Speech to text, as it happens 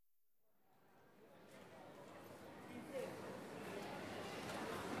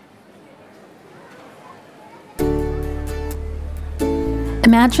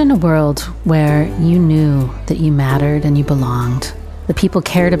Imagine a world where you knew that you mattered and you belonged. The people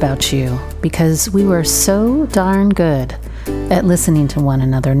cared about you because we were so darn good at listening to one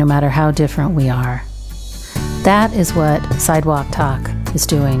another, no matter how different we are. That is what Sidewalk Talk is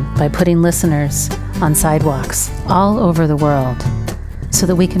doing by putting listeners on sidewalks all over the world so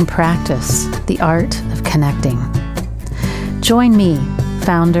that we can practice the art of connecting. Join me,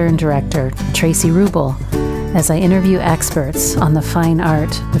 founder and director Tracy Rubel, as I interview experts on the fine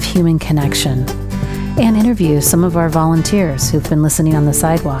art of human connection and interview some of our volunteers who've been listening on the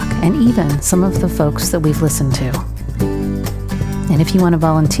sidewalk and even some of the folks that we've listened to. And if you want to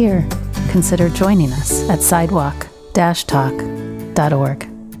volunteer, consider joining us at sidewalk-talk.org.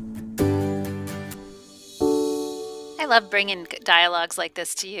 I love bringing dialogues like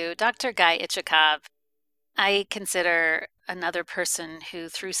this to you. Dr. Guy Ichikov, I consider another person who,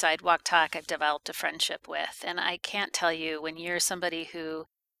 through Sidewalk Talk, I've developed a friendship with. And I can't tell you, when you're somebody who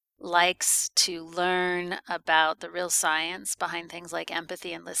likes to learn about the real science behind things like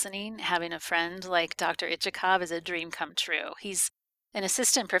empathy and listening, having a friend like Dr. Ichikov is a dream come true. He's an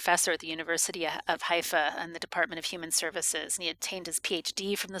assistant professor at the University of Haifa in the Department of Human Services, and he obtained his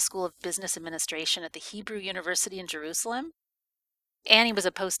PhD from the School of Business Administration at the Hebrew University in Jerusalem. And he was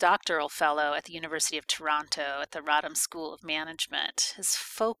a postdoctoral fellow at the University of Toronto at the Rodham School of Management. His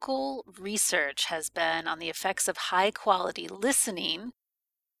focal research has been on the effects of high-quality listening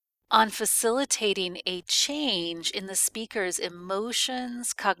on facilitating a change in the speaker's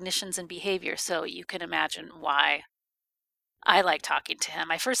emotions, cognitions, and behavior. So you can imagine why I like talking to him.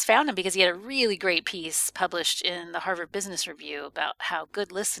 I first found him because he had a really great piece published in the Harvard Business Review about how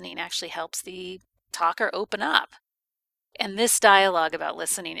good listening actually helps the talker open up. And this dialogue about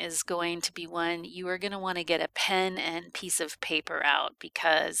listening is going to be one you are going to want to get a pen and piece of paper out,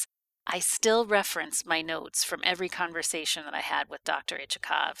 because I still reference my notes from every conversation that I had with Dr.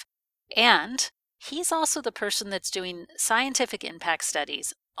 Ichikov. And he's also the person that's doing scientific impact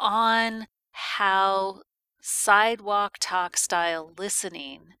studies on how sidewalk talk style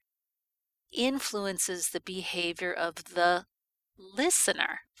listening influences the behavior of the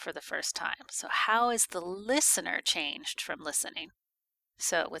listener for the first time. So how is the listener changed from listening?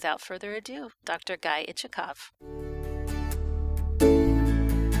 So without further ado, Dr. Guy Ichikov.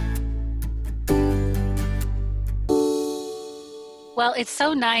 Well, it's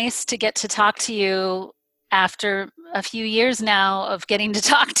so nice to get to talk to you after a few years now of getting to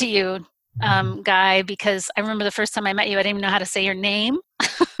talk to you, Guy, because I remember the first time I met you, I didn't even know how to say your name.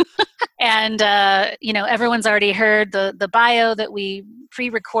 And, everyone's already heard the bio that we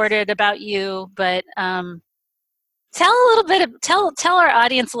pre-recorded about you, but tell our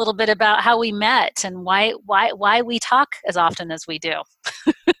audience a little bit about how we met and why we talk as often as we do.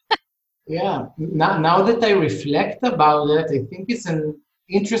 Yeah, now that I reflect about it, I think it's an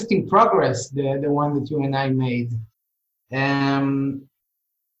interesting progress, the one that you and I made.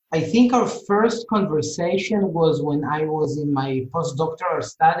 I think our first conversation was when I was in my postdoctoral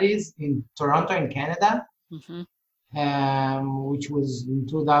studies in Toronto, in Canada, which was in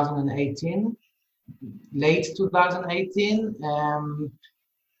 2018, late 2018.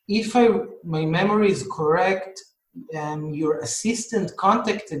 If my memory is correct, your assistant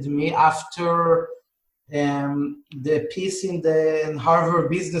contacted me after the piece in the Harvard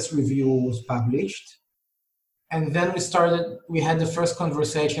Business Review was published. And then we had the first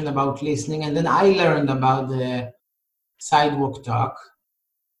conversation about listening, and then I learned about the Sidewalk Talk.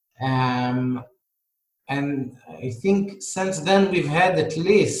 And I think since then we've had at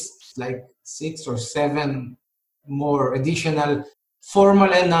least like 6 or 7 more additional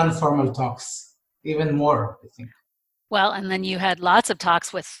formal and non-formal talks, even more, I think. Well, and then you had lots of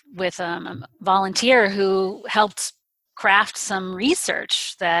talks with a volunteer who helped craft some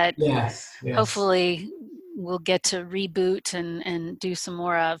research that yes. Hopefully we'll get to reboot and do some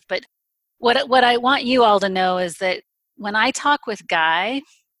more of. But what I want you all to know is that when I talk with Guy,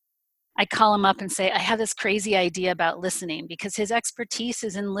 I call him up and say, I have this crazy idea about listening, because his expertise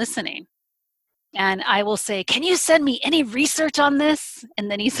is in listening. And I will say, can you send me any research on this?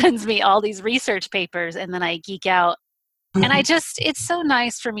 And then he sends me all these research papers, and then I geek out. And it's so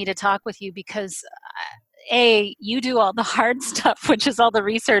nice for me to talk with you because you do all the hard stuff, which is all the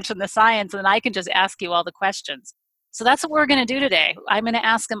research and the science, and I can just ask you all the questions. So that's what we're going to do today. I'm going to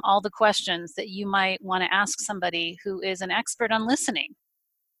ask him all the questions that you might want to ask somebody who is an expert on listening.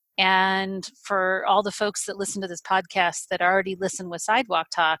 And for all the folks that listen to this podcast that already listen with Sidewalk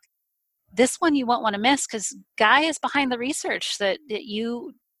Talk, this one you won't want to miss, because Guy is behind the research that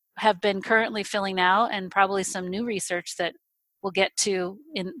you have been currently filling out, and probably some new research that we'll get to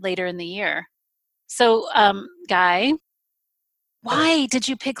later in the year. So, Guy, Why did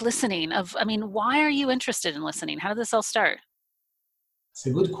you pick listening? Why are you interested in listening? How did this all start? It's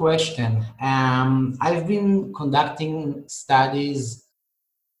a good question. I've been conducting studies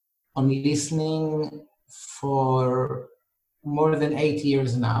on listening for more than 8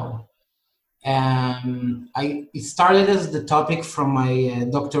 years now. It started as the topic from my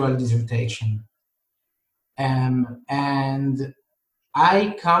doctoral dissertation. And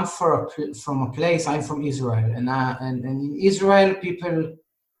I come from a place, I'm from Israel, and in Israel, people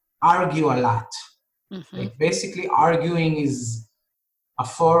argue a lot. Mm-hmm. Like basically, arguing is a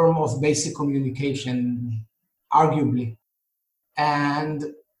form of basic communication, arguably.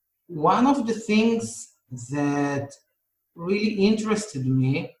 And one of the things that really interested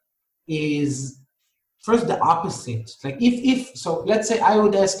me is first the opposite. Like if so, let's say I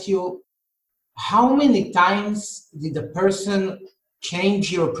would ask you, how many times did a person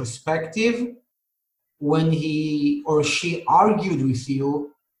change your perspective when he or she argued with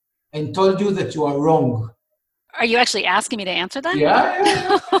you and told you that you are wrong? Are you actually asking me to answer that?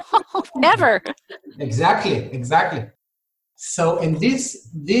 Yeah. Never. Exactly. So, and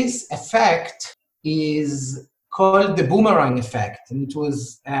this effect is called the boomerang effect, and it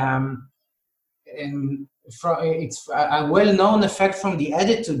was it's a well-known effect from the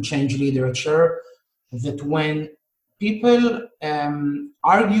attitude change literature that when people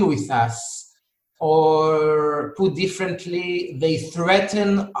argue with us, or put differently, they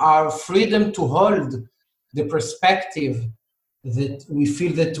threaten our freedom to hold the perspective that we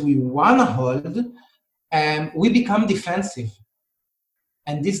feel that we want to hold, we become defensive.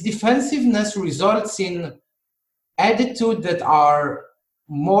 And this defensiveness results in attitudes that are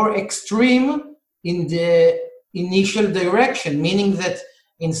more extreme in the initial direction, meaning that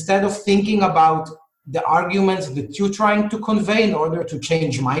instead of thinking about the arguments that you're trying to convey in order to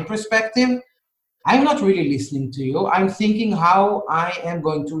change my perspective, I'm not really listening to you. I'm thinking how I am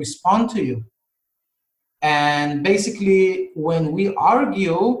going to respond to you. And basically, when we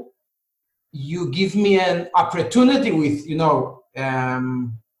argue, you give me an opportunity with,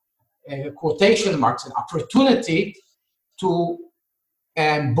 quotation marks, an opportunity to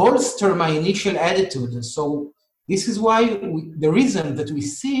bolster my initial attitude. So this is why the reason that we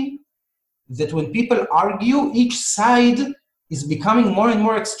see that when people argue, each side is becoming more and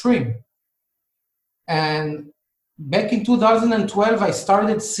more extreme. And back in 2012, I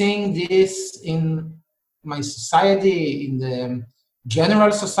started seeing this in my society, in the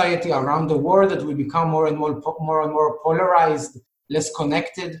general society around the world, that we become more and more polarized, less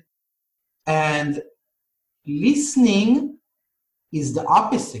connected. And listening is the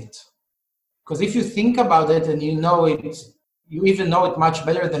opposite. Because if you think about it and you know it, you even know it much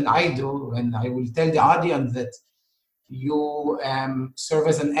better than I do, and I will tell the audience that you serve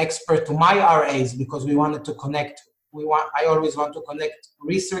as an expert to my RAs because we wanted to connect. I always want to connect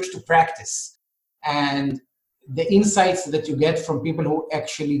research to practice, and the insights that you get from people who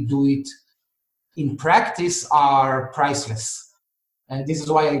actually do it in practice are priceless. And this is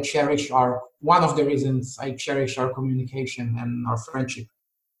why I cherish one of the reasons I cherish our communication and our friendship.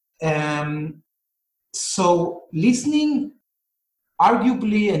 So listening,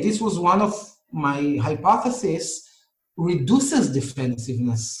 arguably, and this was one of my hypotheses, reduces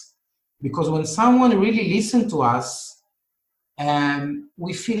defensiveness. Because when someone really listens to us,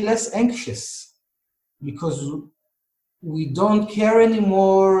 we feel less anxious because we don't care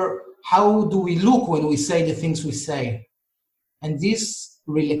anymore how do we look when we say the things we say. And this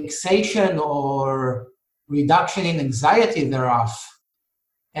relaxation or reduction in anxiety thereof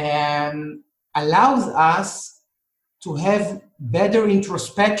allows us to have better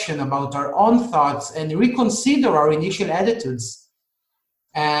introspection about our own thoughts and reconsider our initial attitudes.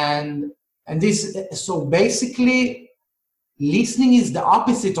 And so basically, listening is the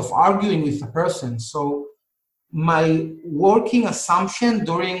opposite of arguing with a person. So my working assumption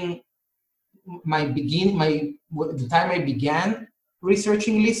during the time I began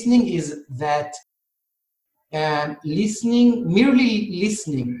researching listening is that merely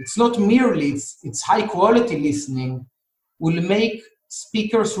listening, it's not merely, it's high quality listening, will make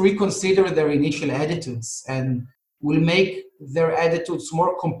speakers reconsider their initial attitudes and will make their attitudes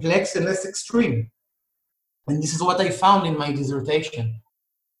more complex and less extreme. And this is what I found in my dissertation.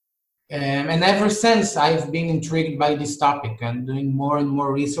 And ever since, I've been intrigued by this topic and doing more and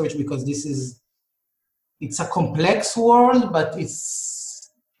more research because it's a complex world, but it's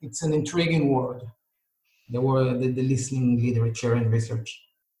an intriguing world. The listening literature and research.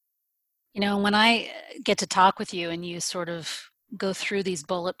 When I get to talk with you and you sort of go through these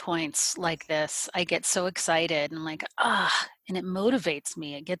bullet points like this, I get so excited and like, and it motivates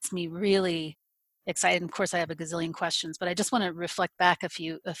me. It gets me really excited. Of course, I have a gazillion questions, but I just want to reflect back a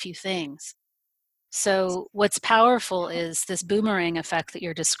few things. So what's powerful is this boomerang effect that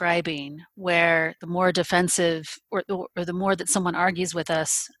you're describing, where the more defensive or the more that someone argues with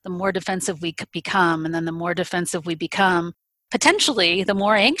us, the more defensive we become. And then the more defensive we become, potentially the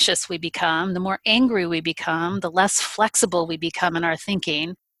more anxious we become, the more angry we become, the less flexible we become in our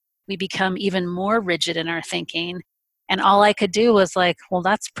thinking. We become even more rigid in our thinking. And all I could do was like, well,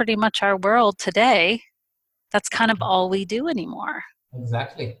 that's pretty much our world today. That's kind of all we do anymore.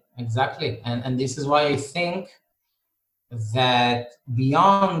 Exactly. And this is why I think that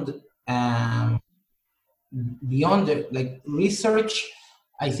beyond the like research,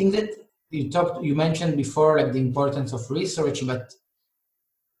 I think that you mentioned before like the importance of research, but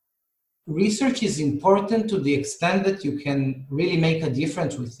research is important to the extent that you can really make a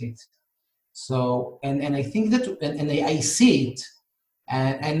difference with it. So and I think that and I see it,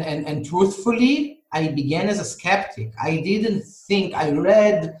 and truthfully, I began as a skeptic.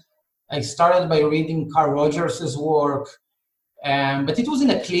 I started by reading Carl Rogers's work, but it was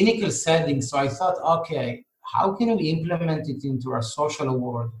in a clinical setting. So I thought, okay, how can we implement it into our social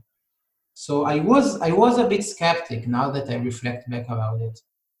world? So I was a bit skeptic now that I reflect back about it.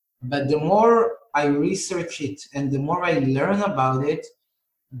 But the more I research it and the more I learn about it,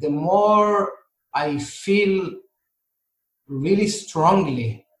 the more I feel really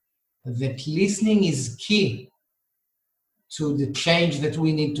strongly that listening is key to the change that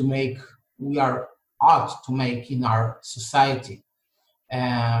we are ought to make in our society.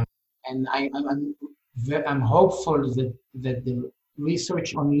 And I'm hopeful that the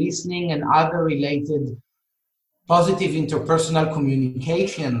research on listening and other related positive interpersonal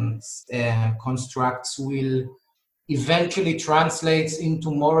communications constructs will eventually translate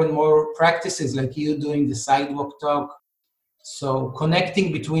into more and more practices like you doing the sidewalk talk. So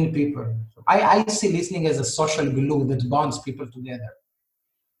connecting between people. I see listening as a social glue that bonds people together.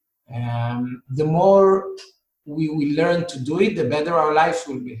 The more we learn to do it, the better our lives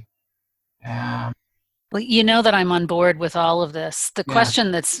will be. Well, you know that I'm on board with all of this. The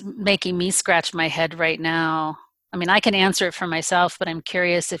question that's making me scratch my head right now, I mean, I can answer it for myself, but I'm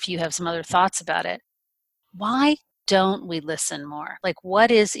curious if you have some other thoughts about it. Why don't we listen more? Like,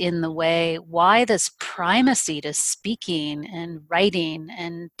 what is in the way? Why this primacy to speaking and writing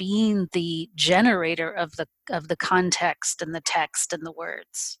and being the generator of the context and the text and the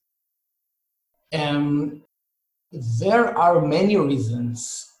words? There are many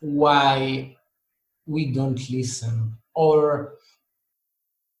reasons why we don't listen. Or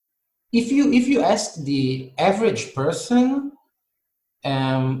if you ask the average person,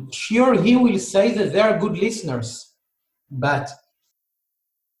 she or he will say that they are good listeners. But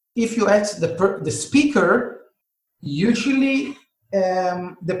if you ask the speaker, usually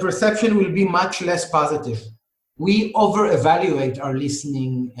the perception will be much less positive. We over-evaluate our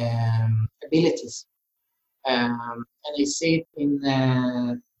listening abilities. And I see it in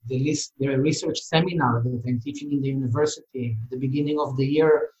the research seminar that I'm teaching in the university. At the beginning of the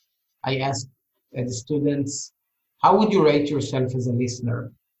year, I asked the students, how would you rate yourself as a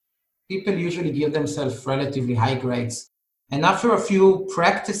listener? People usually give themselves relatively high grades. And after a few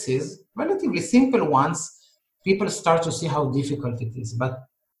practices, relatively simple ones, people start to see how difficult it is. But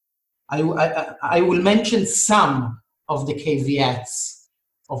I will mention some of the caveats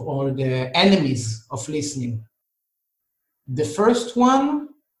or the enemies of listening. The first one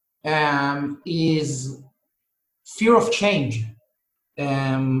is fear of change.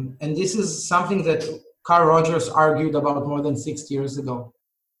 And this is something that Carl Rogers argued about more than 60 years ago.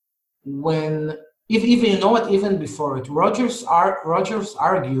 Even before it, Rogers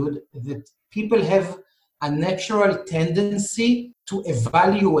argued that people have a natural tendency to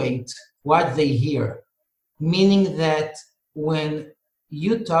evaluate what they hear, meaning that when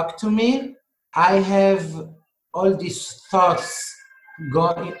you talk to me, I have all these thoughts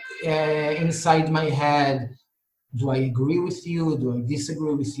going inside my head. Do I agree with you? Do I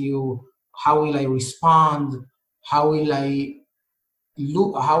disagree with you? How will I respond? How will I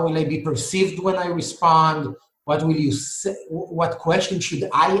be perceived when I respond? What will you say? What question should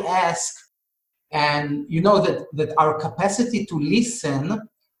I ask? And you know that our capacity to listen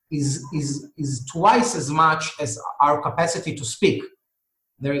is twice as much as our capacity to speak.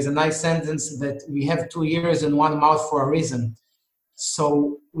 There is a nice sentence that we have 2 ears and 1 mouth for a reason.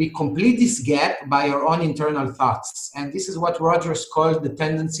 So we complete this gap by our own internal thoughts. And this is what Rogers called the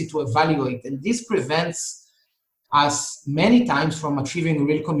tendency to evaluate. And this prevents us many times from achieving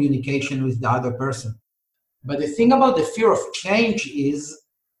real communication with the other person. But the thing about the fear of change is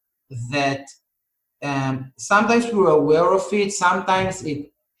that sometimes we're aware of it, sometimes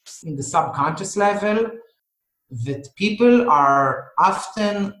it in the subconscious level that people are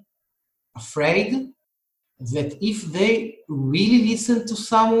often afraid that if they really listen to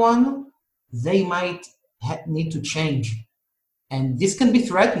someone, they might need to change. And this can be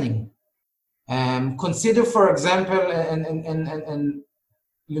threatening. Consider, for example, and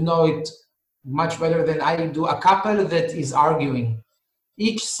you know it much better than I do, a couple that is arguing.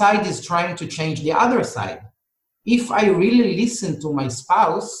 Each side is trying to change the other side. If I really listen to my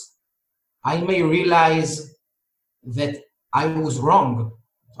spouse, I may realize that I was wrong.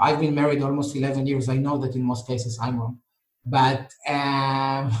 I've been married almost 11 years. I know that in most cases I'm wrong. But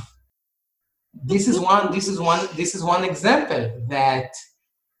this is one example that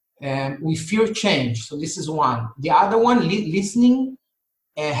we fear change. So this is one. The other one, listening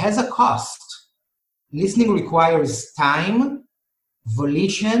has a cost. Listening requires time,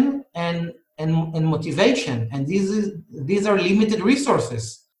 volition, and motivation. And these are limited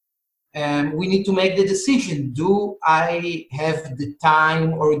resources. We need to make the decision. Do I have the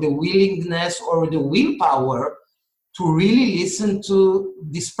time or the willingness or the willpower to really listen to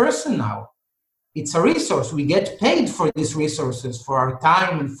this person now? It's a resource. We get paid for these resources, for our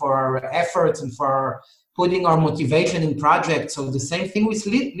time and for our efforts and for putting our motivation in projects. So the same thing with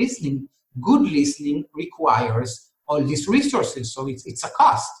listening. Good listening requires all these resources. So it's a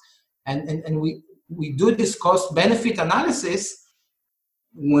cost. And we do this cost-benefit analysis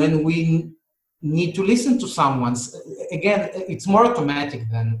when we need to listen to someone. Again, it's more automatic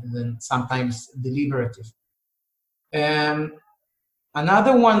than sometimes deliberative.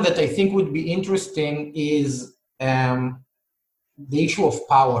 Another one that I think would be interesting is the issue of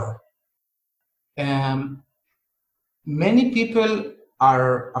power. Many people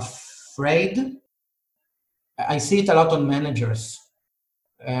are afraid. I see it a lot on managers.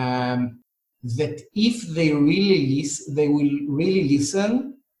 That if they will really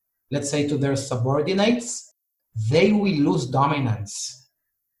listen, let's say to their subordinates, they will lose dominance.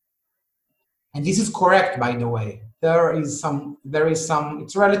 And this is correct, by the way. There is some,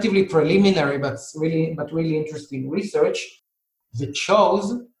 it's relatively preliminary, but really interesting research that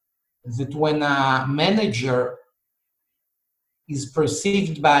shows that when a manager is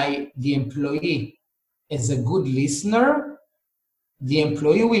perceived by the employee as a good listener, the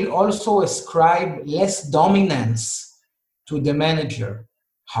employee will also ascribe less dominance to the manager.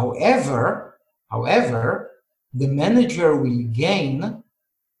 However, the manager will gain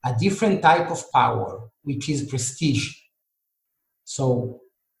a different type of power, which is prestige. So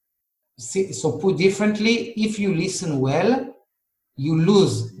put differently, if you listen well, you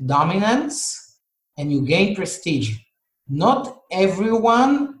lose dominance and you gain prestige. Not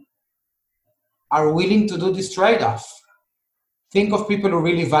everyone are willing to do this trade-off. Think of people who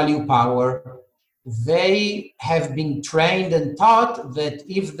really value power. They have been trained and taught that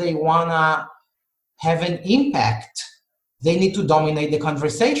if they wanna have an impact, they need to dominate the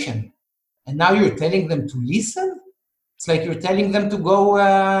conversation. And now you're telling them to listen? It's like you're telling them to go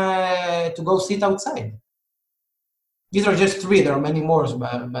sit outside. These are just three. There are many more,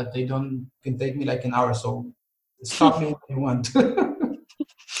 but they can take me like an hour. So stop me when you want.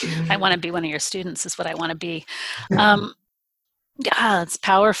 I want to be one of your students is what I want to be. Yeah, it's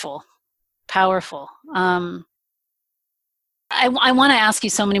powerful. Powerful. I want to ask you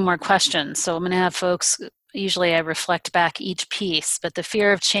so many more questions. So I'm going to have folks, usually I reflect back each piece, but the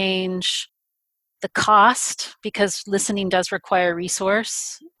fear of change, the cost, because listening does require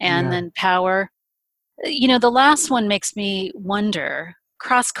resource, and then power. You know, the last one makes me wonder,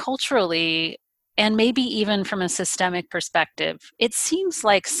 cross-culturally, and maybe even from a systemic perspective, it seems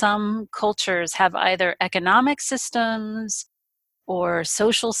like some cultures have either economic systems or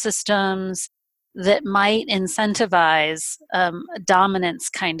social systems that might incentivize dominance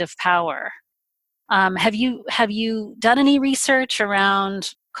kind of power. Have you done any research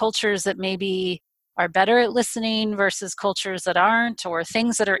around cultures that maybe are better at listening versus cultures that aren't, or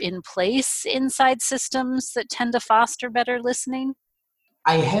things that are in place inside systems that tend to foster better listening?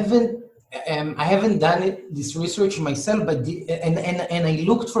 I haven't done this research myself, but and I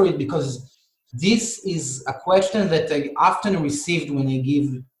looked for it because this is a question that I often received when I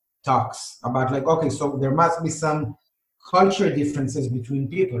give talks about, like, okay, so there must be some culture differences between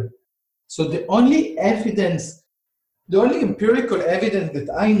people. So the only empirical evidence that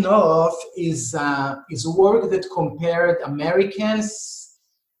I know of is work that compared Americans,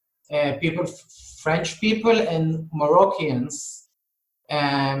 French people, and Moroccans,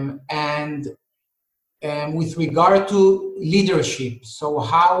 and with regard to leadership. So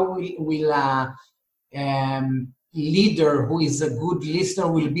how will a leader who is a good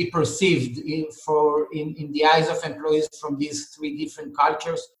listener will be perceived in the eyes of employees from these three different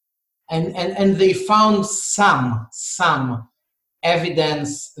cultures? and they found some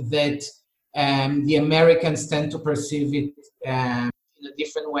evidence that the Americans tend to perceive it in a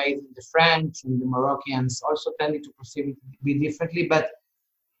different way than the French, and the Moroccans also tended to perceive it a bit differently. But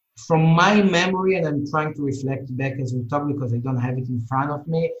from my memory, and I'm trying to reflect back as we talk because I don't have it in front of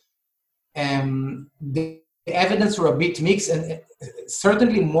me, the evidence were a bit mixed, and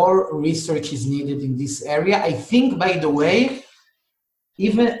certainly more research is needed in this area. I think, by the way,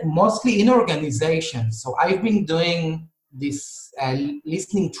 even mostly in organizations. So I've been doing this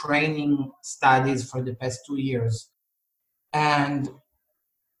listening training studies for the past 2 years. And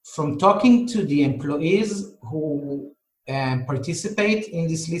from talking to the employees who participate in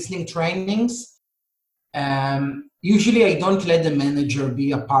these listening trainings, usually I don't let the manager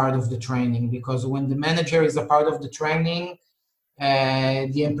be a part of the training, because when the manager is a part of the training,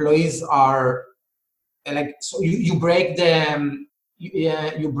 the employees are like, so you break them.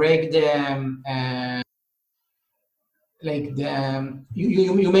 You break them, like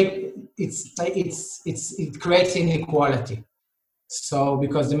you make it creates inequality. So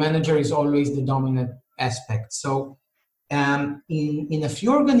because the manager is always the dominant aspect. So in a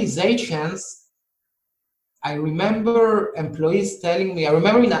few organizations, I remember employees telling me. I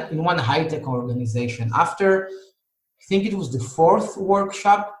remember in one high-tech organization, after I think it was the 4th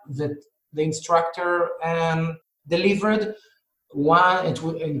workshop that the instructor delivered.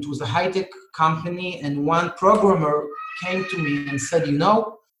 It was a high-tech company, and one programmer came to me and said,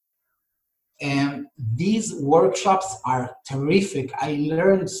 these workshops are terrific. I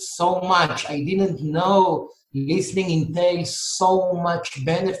learned so much. I didn't know listening entails so much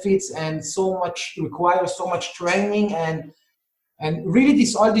benefits and requires so much training and really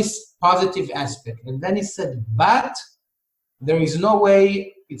all this positive aspect. And then he said, but there is no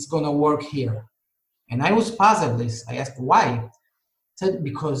way it's going to work here. And I was puzzled. I asked why. Said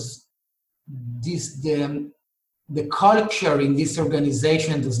because the culture in this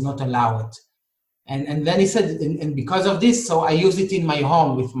organization does not allow it, and then he said, and because of this, so I use it in my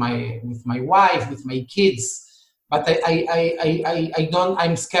home with my wife, with my kids, but I don't.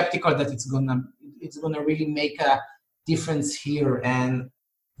 I'm skeptical that it's gonna really make a difference here. And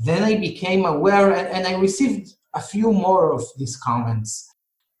then I became aware, and I received a few more of these comments,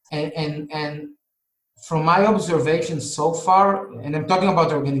 and from my observations so far, and I'm talking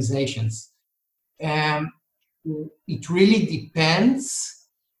about organizations, it really depends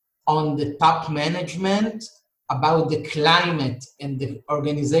on the top management about the climate and the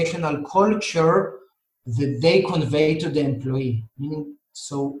organizational culture that they convey to the employee. Meaning,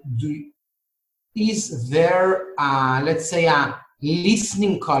 so is there, let's say, a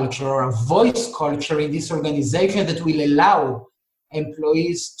listening culture or a voice culture in this organization that will allow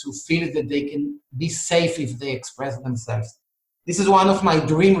employees to feel that they can be safe if they express themselves? This is one of my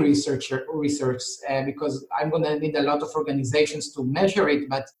dream research because I'm going to need a lot of organizations to measure it,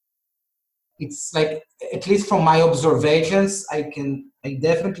 but it's like, at least from my observations, I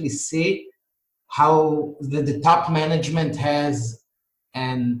definitely see how the top management has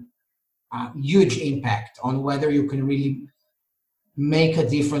a huge impact on whether you can really make a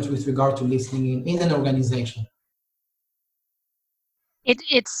difference with regard to listening in an organization.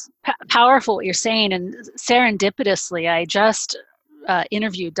 It's powerful what you're saying, and serendipitously, I just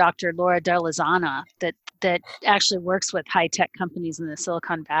interviewed Dr. Laura Darlazana that actually works with high-tech companies in the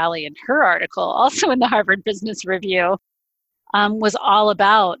Silicon Valley, and her article, also in the Harvard Business Review, was all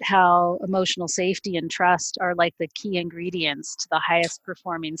about how emotional safety and trust are like the key ingredients to the highest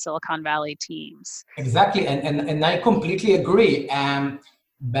performing Silicon Valley teams. Exactly, and I completely agree.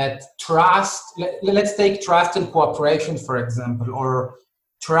 But trust, let's take trust and cooperation, for example, or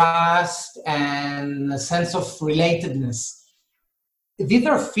trust and a sense of relatedness. These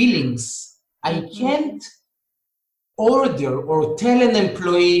are feelings. I can't order or tell an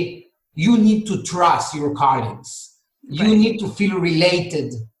employee, you need to trust your colleagues. Right. You need to feel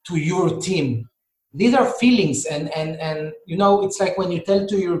related to your team. These are feelings. And it's like when you tell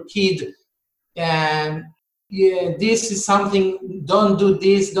to your kid, yeah, this is something, don't do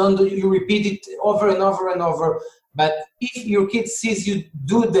this, you repeat it over and over and over. But if your kid sees you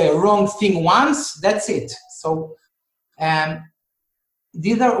do the wrong thing once, that's it. So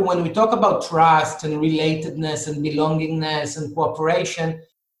these are, when we talk about trust and relatedness and belongingness and cooperation,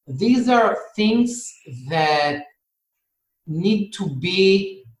 these are things that need to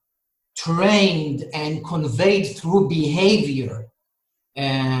be trained and conveyed through behavior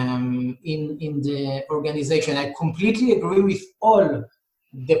in the organization. I completely agree with all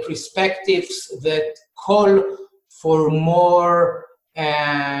the perspectives that call for more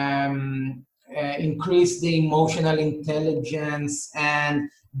increase the emotional intelligence and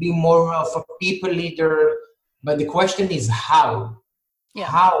be more of a people leader. But the question is how? Yeah.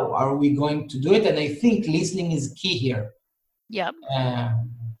 How are we going to do it? And I think listening is key here. Yep. Uh,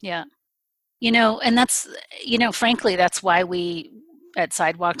 Yeah. And that's, frankly, that's why we at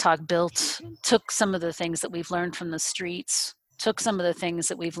Sidewalk Talk took some of the things that we've learned from the streets, took some of the things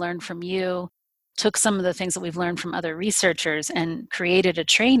that we've learned from you, took some of the things that we've learned from other researchers and created a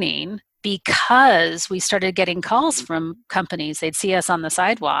training because we started getting calls from companies. They'd see us on the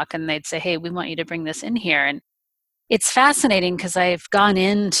sidewalk and they'd say, hey, we want you to bring this in here. And it's fascinating because I've gone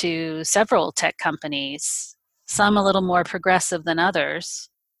into several tech companies, some a little more progressive than others.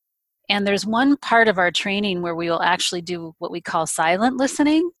 And there's one part of our training where we will actually do what we call silent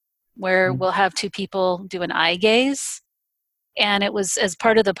listening, where we'll have two people do an eye gaze. And it was as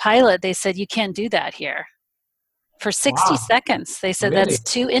part of the pilot, they said, you can't do that here. For 60 seconds, they said, really? That's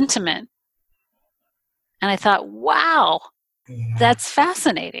too intimate. And I thought, wow, that's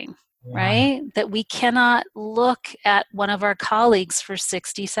fascinating, right? That we cannot look at one of our colleagues for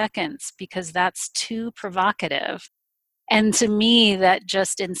 60 seconds because that's too provocative. And to me, that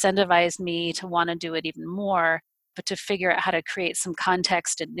just incentivized me to want to do it even more, but to figure out how to create some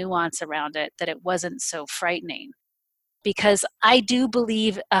context and nuance around it, that it wasn't so frightening. Because I do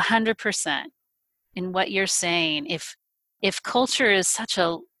believe 100% in what you're saying. If culture is such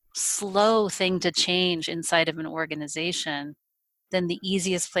a slow thing to change inside of an organization, then the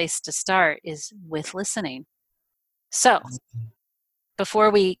easiest place to start is with listening. So before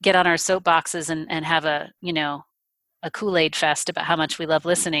we get on our soapboxes and have a Kool-Aid fest about how much we love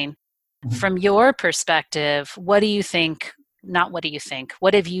listening, from your perspective, what do you think,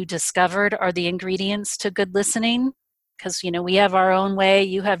 what have you discovered are the ingredients to good listening? Because, we have our own way,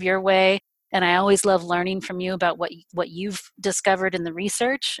 you have your way, and I always love learning from you about what you've discovered in the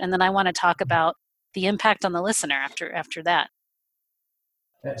research, and then I want to talk about the impact on the listener after that.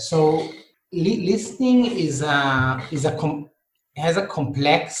 So listening is a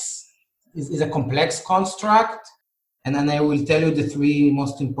complex construct, and then I will tell you the three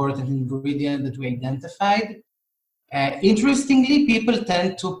most important ingredients that we identified. Interestingly, people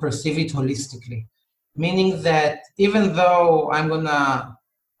tend to perceive it holistically, meaning that even though I'm gonna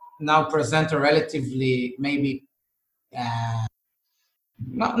now present a relatively maybe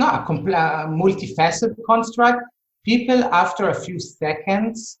not a multifaceted construct, people after a few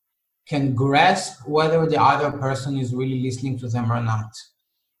seconds can grasp whether the other person is really listening to them or not.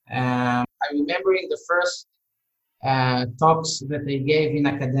 I remember in the first talks that I gave in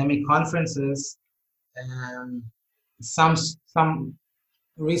academic conferences, some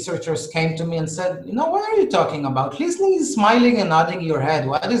researchers came to me and said, what are you talking about? Listening is smiling and nodding your head.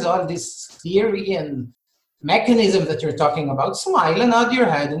 What is all this theory and mechanism that you're talking about? Smile and nod your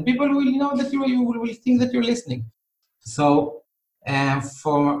head, and people will know that you will think that you're listening. So I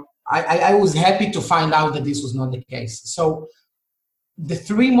was happy to find out that this was not the case. So the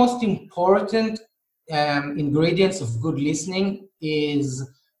three most important ingredients of good listening is,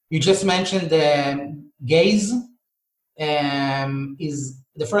 you just mentioned the gaze. Is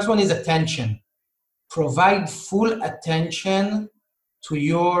the first one is attention. Provide full attention to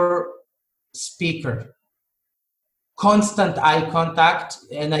your speaker. Constant eye contact,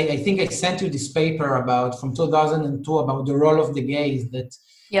 and I think I sent you this paper from 2002 about the role of the gaze, that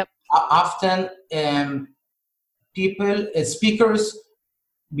often speakers,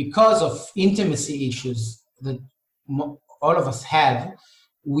 because of intimacy issues that all of us have,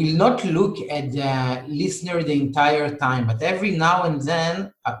 will not look at the listener the entire time, but every now and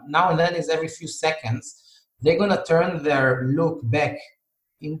then is every few seconds, they're going to turn their look back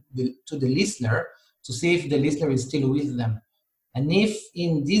to the listener to see if the listener is still with them. And if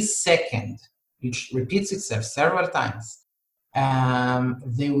in this second, which repeats itself several times,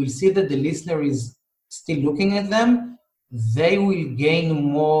 they will see that the listener is still looking at them, they will gain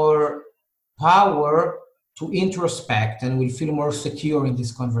more power to introspect and will feel more secure in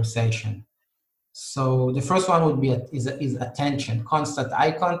this conversation. So the first one would be is attention, constant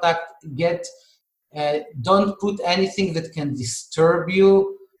eye contact. Don't put anything that can disturb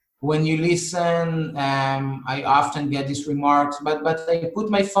you when you listen. I often get these remarks, but I put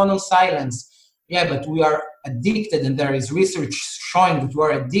my phone on silence. Yeah, but we are addicted, and there is research showing that we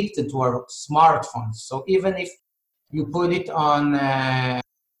are addicted to our smartphones. So even if you put it on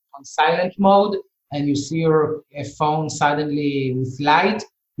silent mode and you see your phone suddenly with light,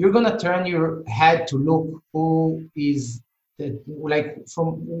 you're gonna turn your head to look who is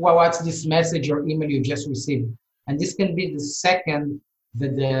what's this message or email you just received. And this can be the second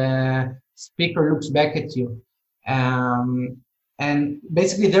that the speaker looks back at you. And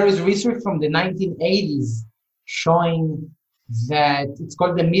basically there is research from the 1980s showing that it's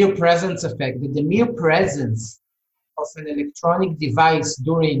called the mere presence effect, that the mere presence of an electronic device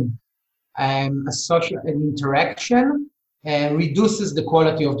during a social interaction reduces the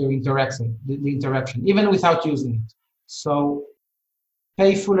quality of the interaction, the interaction, even without using it. So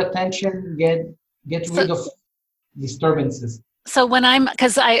pay full attention, get So, rid of disturbances. so when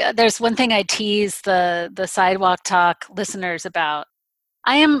because there's one thing I tease the sidewalk talk listeners about.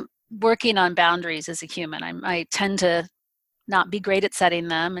 I am working on boundaries as a human. I tend to not be great at setting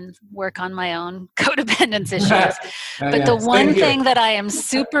them and work on my own codependence issues. But the Yeah, same one here. thing that I am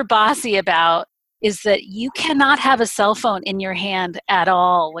super bossy about is that you cannot have a cell phone in your hand at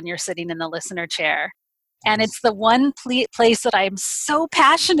all when you're sitting in the listener chair. And it's the one place that I'm so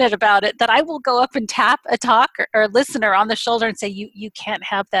passionate about it that I will go up and tap a talker or listener on the shoulder and say, you can't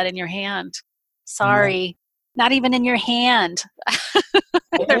have that in your hand. Yeah. Sorry, not even in your hand.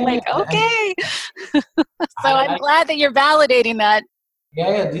 They're Yeah, like, okay. So I'm I, glad that you're validating that.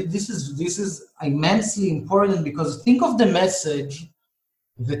 yeah, this is immensely important because think of the message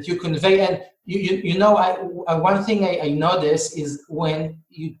that you convey, and you know, one thing I notice is when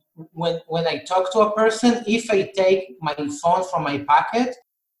I talk to a person, if I take my phone from my pocket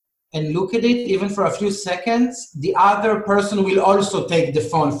and look at it even for a few seconds, the other person will also take the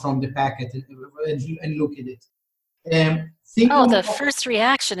phone from the packet and look at it. Think Oh, the of first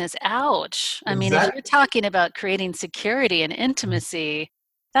reaction is ouch. I mean, if you're exactly. talking about creating security and intimacy,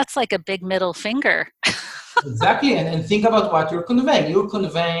 that's like a big middle finger. Exactly, and think about what you're conveying. You're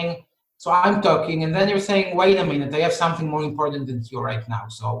conveying, so I'm talking, and then you're saying, wait a minute, I have something more important than you right now.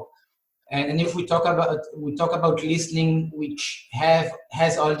 So, and if we talk about listening, which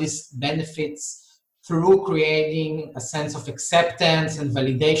has all these benefits through creating a sense of acceptance and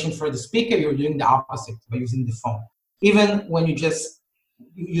validation for the speaker, you're doing the opposite by using the phone. Even when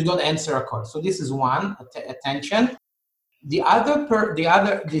you don't answer a call. So this is one, attention. The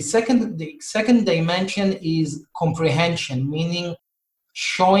second dimension is comprehension, meaning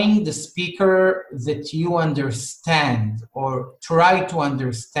showing the speaker that you understand or try to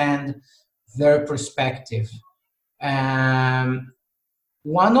understand their perspective. Um,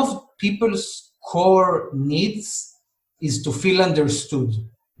 One of people's core needs is to feel understood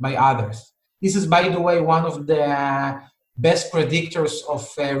by others. This is, by the way, one of the best predictors of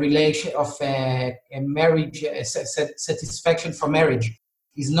relation of a marriage satisfaction for marriage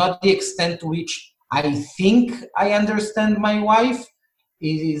is not the extent to which I think I understand my wife. It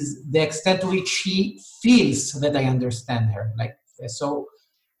is the extent to which she feels that I understand her. Like so,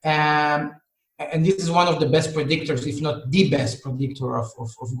 um, and this is one of the best predictors, if not the best predictor of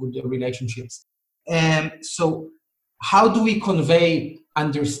good relationships. So, how do we convey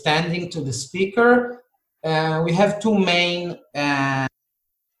understanding to the speaker? We have two main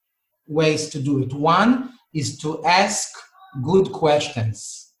ways to do it. One is to ask good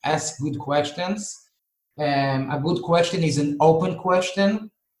questions. Ask good questions. A good question is an open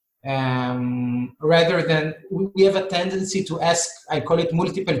question rather than we have a tendency to ask, I call it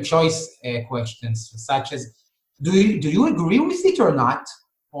multiple choice questions, such as, do you agree with it or not?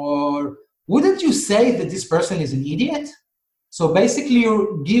 Or wouldn't you say that this person is an idiot? So basically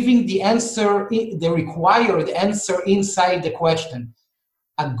you're giving the answer, the required answer inside the question.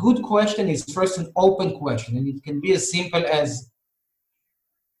 A good question is first an open question, and it can be as simple as,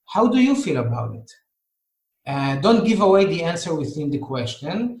 how do you feel about it? Don't give away the answer within the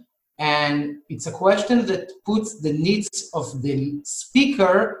question. And it's a question that puts the needs of the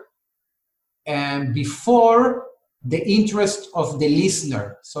speaker before the interest of the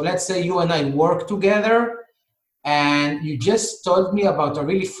listener. So let's say you and I work together and you just told me about a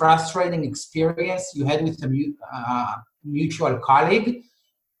really frustrating experience you had with a mutual colleague,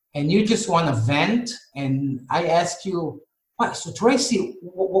 and you just want to vent, and I ask you, "What? So Tracy,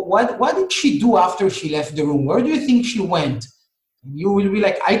 what did she do after she left the room? Where do you think she went?" And you will be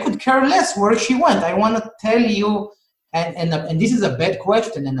like, "I could care less where she went. I want to tell you." And this is a bad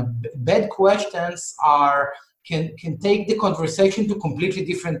question, and bad questions can take the conversation to completely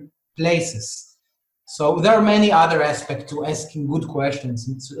different places. So there are many other aspects to asking good questions,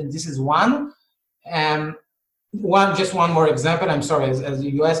 and this is one. Um, one more example. I'm sorry, as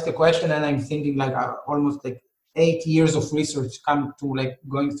you ask a question, and I'm thinking like almost like 8 years of research come to like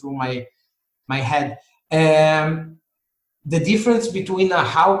going through my head. The difference between a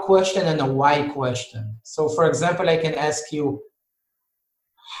how question and a why question. So, for example, I can ask you,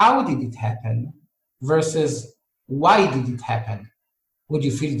 how did it happen, versus why did it happen? Would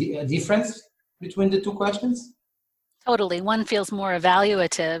you feel a difference between the two questions? Totally. One feels more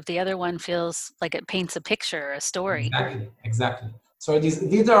evaluative, the other one feels like it paints a picture, a story. Exactly, exactly. So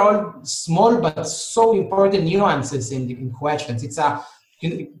these are all small but so important nuances in questions.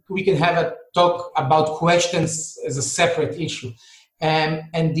 We can have a talk about questions as a separate issue.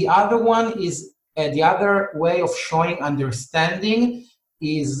 And the other one is, the other way of showing understanding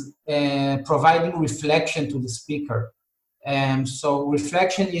is providing reflection to the speaker. So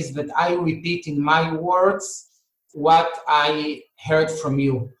reflection is that I repeat in my words what I heard from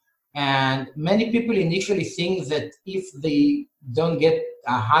you. And many people initially think that if they don't get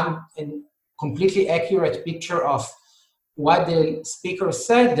a completely accurate picture of what the speaker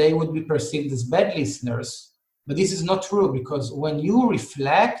said, they would be perceived as bad listeners. But this is not true, because when you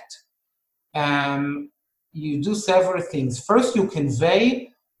reflect, you do several things. First, you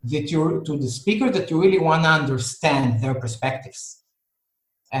convey to the speaker that you really want to understand their perspectives.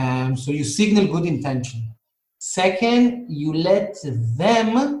 So you signal good intention. Second, you let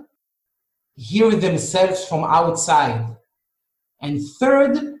them hear themselves from outside. And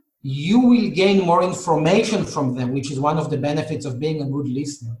third, you will gain more information from them, which is one of the benefits of being a good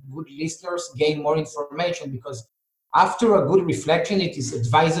listener. Good listeners gain more information because after a good reflection, it is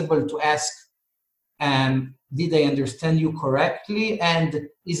advisable to ask, did I understand you correctly? And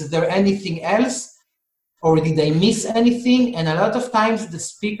is there anything else? Or did I miss anything? And a lot of times the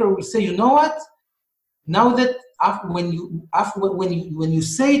speaker will say, you know what? Now that when you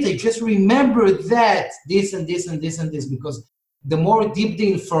say it, I just remember that this and this and this and this, because the more deep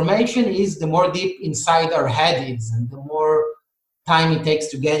the information is, the more deep inside our head is, and the more time it takes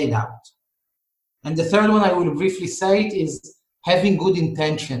to get it out. And the third one I will briefly say it is having good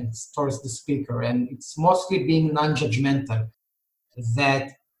intentions towards the speaker, and it's mostly being non-judgmental.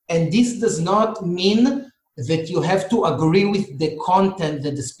 And this does not mean that you have to agree with the content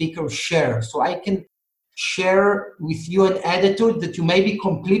that the speaker shares. So I can share with you an attitude that you may be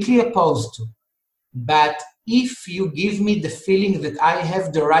completely opposed to. But if you give me the feeling that I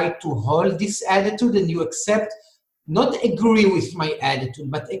have the right to hold this attitude, and you accept, not agree with my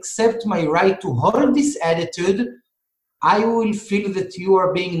attitude, but accept my right to hold this attitude, I will feel that you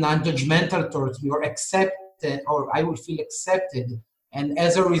are being non-judgmental towards me, or accepted, or I will feel accepted. And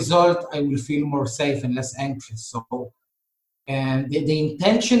as a result, I will feel more safe and less anxious. So the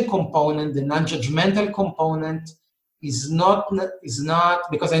intention component, the non-judgmental component is not,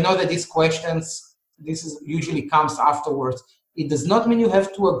 because I know that these questions, usually comes afterwards. It does not mean you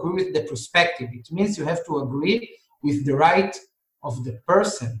have to agree with the perspective. It means you have to agree with the right of the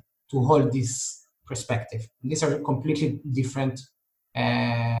person to hold this perspective. These are completely different.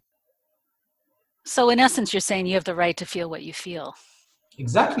 So in essence, you're saying you have the right to feel what you feel.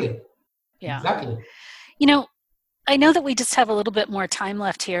 Exactly. Yeah. Exactly. You know, I know that we just have a little bit more time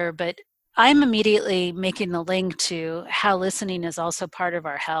left here, but I'm immediately making the link to how listening is also part of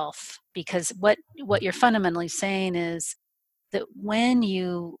our health, because what you're fundamentally saying is that when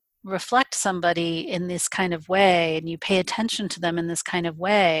you reflect somebody in this kind of way and you pay attention to them in this kind of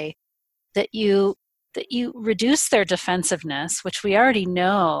way, that you reduce their defensiveness, which we already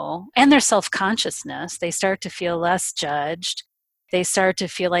know, and their self-consciousness. They start to feel less judged. They start to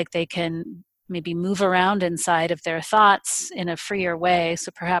feel like they can maybe move around inside of their thoughts in a freer way,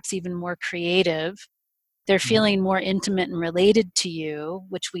 so perhaps even more creative. They're feeling more intimate and related to you,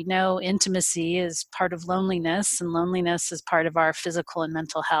 which we know intimacy is part of loneliness, and loneliness is part of our physical and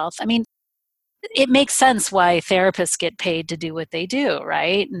mental health. I mean, it makes sense why therapists get paid to do what they do,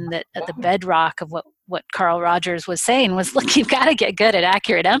 right? And that at the bedrock of what Carl Rogers was saying was, look, you've got to get good at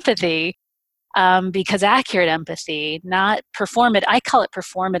accurate empathy, because accurate empathy, not performative, I call it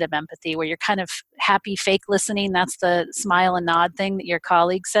performative empathy, where you're kind of happy, fake listening. That's the smile and nod thing that your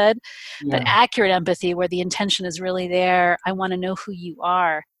colleague said. Yeah. But accurate empathy, where the intention is really there, I want to know who you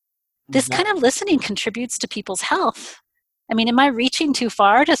are. This kind of listening contributes to people's health. I mean, am I reaching too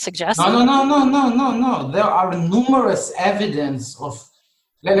far to suggest that? No. There are numerous evidence of,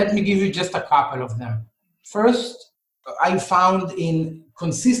 let me give you just a couple of them. First, I found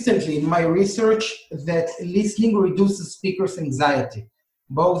consistently in my research that listening reduces speakers' anxiety,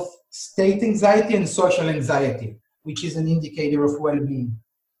 both state anxiety and social anxiety, which is an indicator of well-being.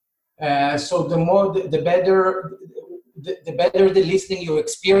 So the better the listening you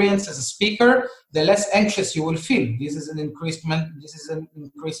experience as a speaker, the less anxious you will feel. This is an increase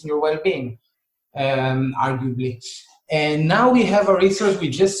in your well-being, arguably. And now we have a research we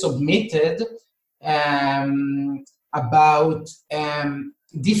just submitted about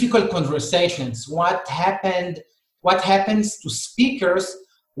difficult conversations. What happens to speakers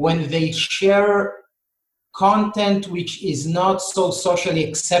when they share content which is not so socially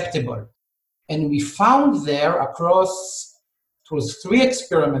acceptable? And we found there across, it was 3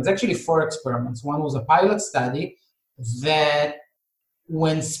 experiments, actually 4 experiments. One was a pilot study, that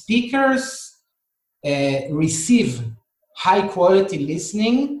when speakers receive high quality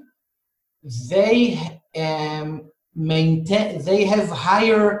listening, they they have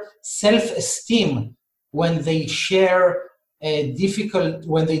higher self-esteem when they share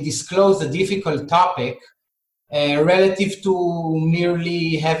when they disclose a difficult topic, relative to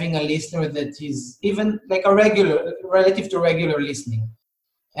merely having a listener that is even like relative to regular listening.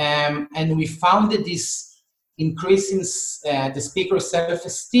 And we found that this increase in the speaker's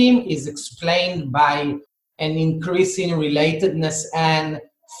self-esteem is explained by an increase in relatedness and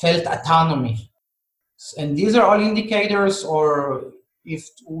felt autonomy. And these are all indicators, or if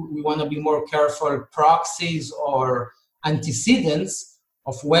we want to be more careful, proxies or antecedents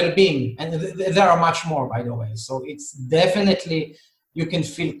of well-being. And there are much more, by the way. So it's definitely, you can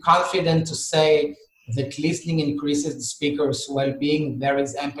feel confident to say that listening increases the speaker's well-being. There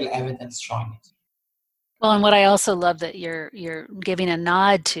is ample evidence showing it. Well, and what I also love that you're giving a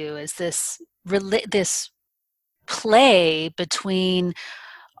nod to is this play between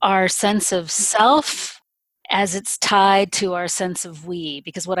our sense of self as it's tied to our sense of we.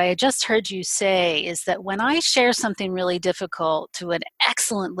 Because what I had just heard you say is that when I share something really difficult to an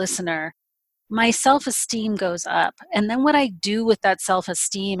excellent listener, my self-esteem goes up. And then what I do with that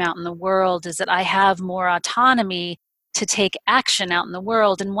self-esteem out in the world is that I have more autonomy to take action out in the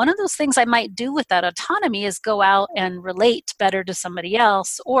world. And one of those things I might do with that autonomy is go out and relate better to somebody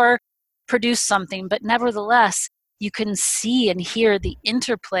else or produce something. But nevertheless, you can see and hear the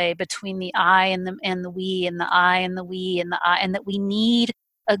interplay between the I and the we, and the I and the we and the I, and that we need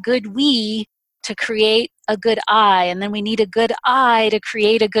a good we to create a good I, and then we need a good I to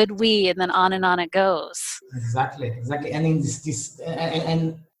create a good we, and then on it goes. Exactly. And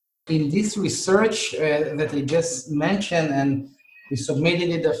in in this research that I just mentioned, and we submitted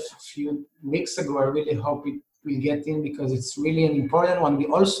it a few weeks ago, I really hope it will get in because it's really an important one. We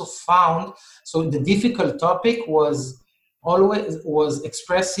also found, so the difficult topic was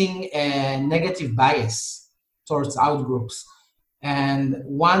expressing a negative bias towards outgroups. And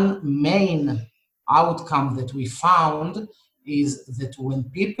one main outcome that we found is that when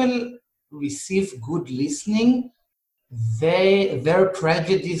people receive good listening, their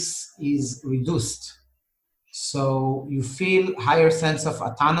prejudice is reduced. So you feel higher sense of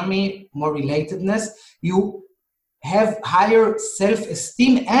autonomy, more relatedness, you have higher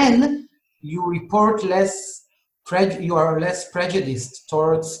self-esteem, and you report you are less prejudiced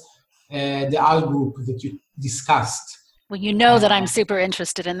towards the outgroup that you discussed. Well, you know that I'm super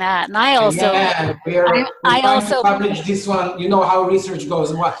interested in that. And I also... Yeah, we're trying to publish this one. You know how research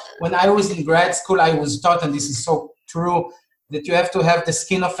goes. When I was in grad school, I was taught, and this is so true, that you have to have the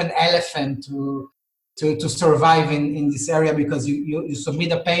skin of an elephant to survive in this area, because you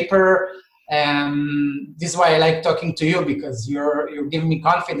submit a paper. This is why I like talking to you, because you're giving me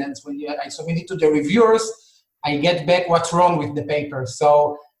confidence. When I submit it to the reviewers, I get back what's wrong with the paper.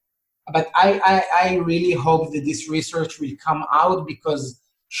 So, but I really hope that this research will come out, because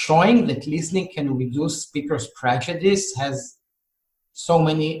showing that listening can reduce speakers' prejudice has so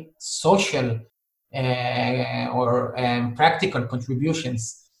many social or practical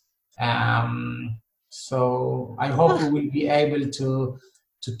contributions. So I hope we will be able to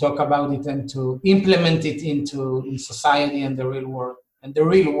talk about it and to implement it in society and the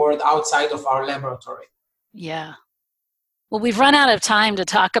real world outside of our laboratory. Yeah. Well, we've run out of time to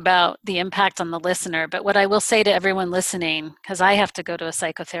talk about the impact on the listener, but what I will say to everyone listening, because I have to go to a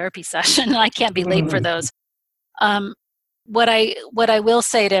psychotherapy session and I can't be late for those. What I will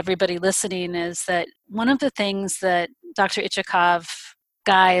say to everybody listening is that one of the things that Dr. Itzhakov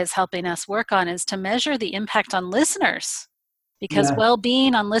Guy is helping us work on is to measure the impact on listeners, because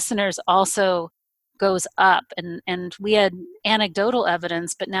well-being on listeners also goes up, and we had anecdotal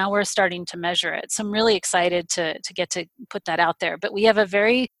evidence, but now we're starting to measure it. So I'm really excited to get to put that out there. But we have a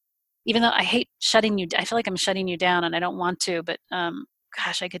very, even though I hate shutting you, I feel like I'm shutting you down and I don't want to, but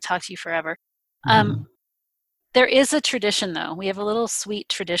gosh, I could talk to you forever. There is a tradition, though. We have a little sweet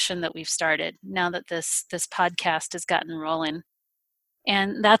tradition that we've started now that this podcast has gotten rolling.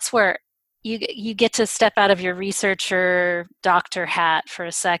 And that's where you get to step out of your researcher doctor hat for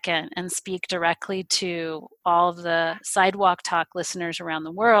a second and speak directly to all of the Sidewalk Talk listeners around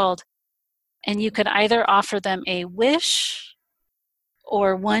the world. And you can either offer them a wish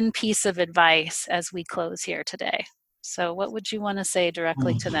or one piece of advice as we close here today. So what would you want to say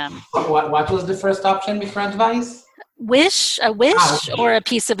directly to them? What was the first option before advice? A wish, or a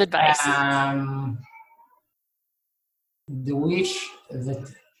piece of advice? The wish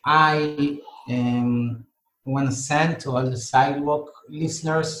that I want to send to all the Sidewalk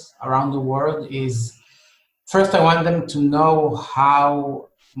listeners around the world is first I want them to know how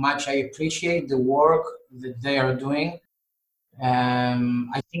much I appreciate the work that they are doing.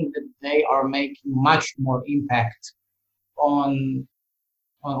 I think that they are making much more impact on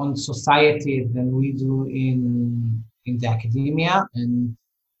society than we do in the academia.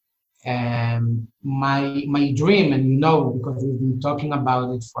 And my dream, and because we've been talking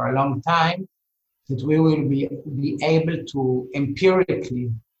about it for a long time, that we will be able to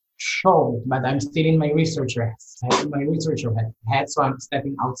empirically show. But I'm still in my researcher hat, so I'm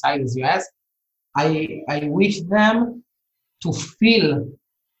stepping outside, as you asked. I wish them to feel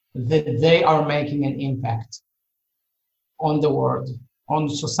that they are making an impact on the world, on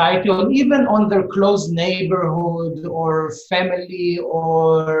society, or even on their close neighborhood or family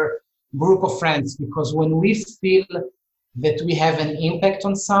or group of friends. Because when we feel that we have an impact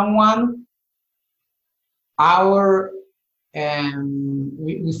on someone,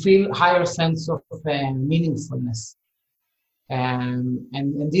 we feel higher sense of meaningfulness. And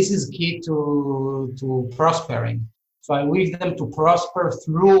this is key to prospering. So I wish them to prosper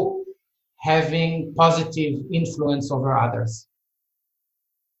through having positive influence over others.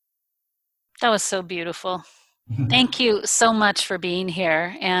 That was so beautiful. Thank you so much for being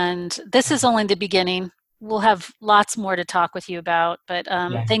here. And this is only the beginning. We'll have lots more to talk with you about, but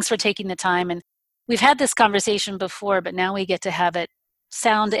thanks for taking the time. And we've had this conversation before, but now we get to have it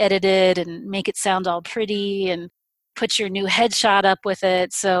sound edited and make it sound all pretty and put your new headshot up with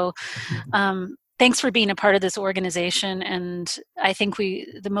it. So thanks for being a part of this organization. And I think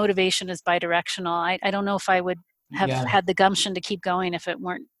the motivation is bidirectional. I don't know if I would have had the gumption to keep going if it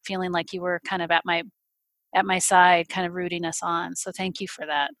weren't feeling like you were kind of at my side, kind of rooting us on. So thank you for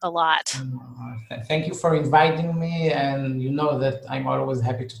that a lot. Thank you for inviting me, and you know that I'm always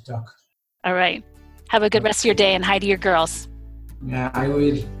happy to talk. All right. Have a good rest of your day, and hi to your girls. Yeah, I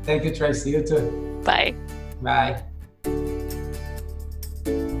will. Thank you, Tracy. You too. Bye. Bye.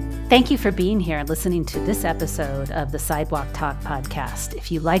 Thank you for being here and listening to this episode of the Sidewalk Talk podcast.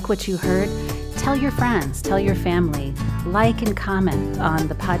 If you like what you heard, tell your friends, tell your family, like and comment on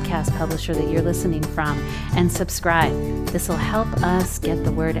the podcast publisher that you're listening from, and subscribe. This will help us get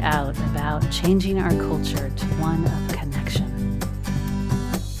the word out about changing our culture to one of